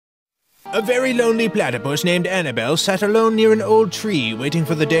A very lonely platypus named Annabelle sat alone near an old tree, waiting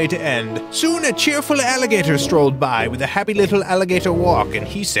for the day to end. Soon a cheerful alligator strolled by with a happy little alligator walk, and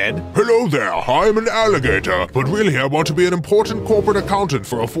he said, "Hello there, I'm an alligator, but really I want to be an important corporate accountant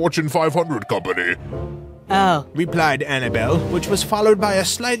for a Fortune 500 company." Oh, replied Annabelle, which was followed by a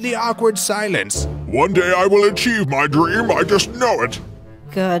slightly awkward silence. "One day I will achieve my dream, I just know it."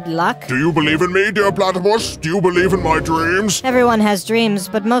 good luck. Do you believe in me, dear platypus? Do you believe in my dreams? Everyone has dreams,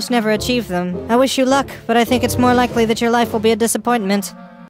 but most never achieve them. I wish you luck, but I think it's more likely that your life will be a disappointment.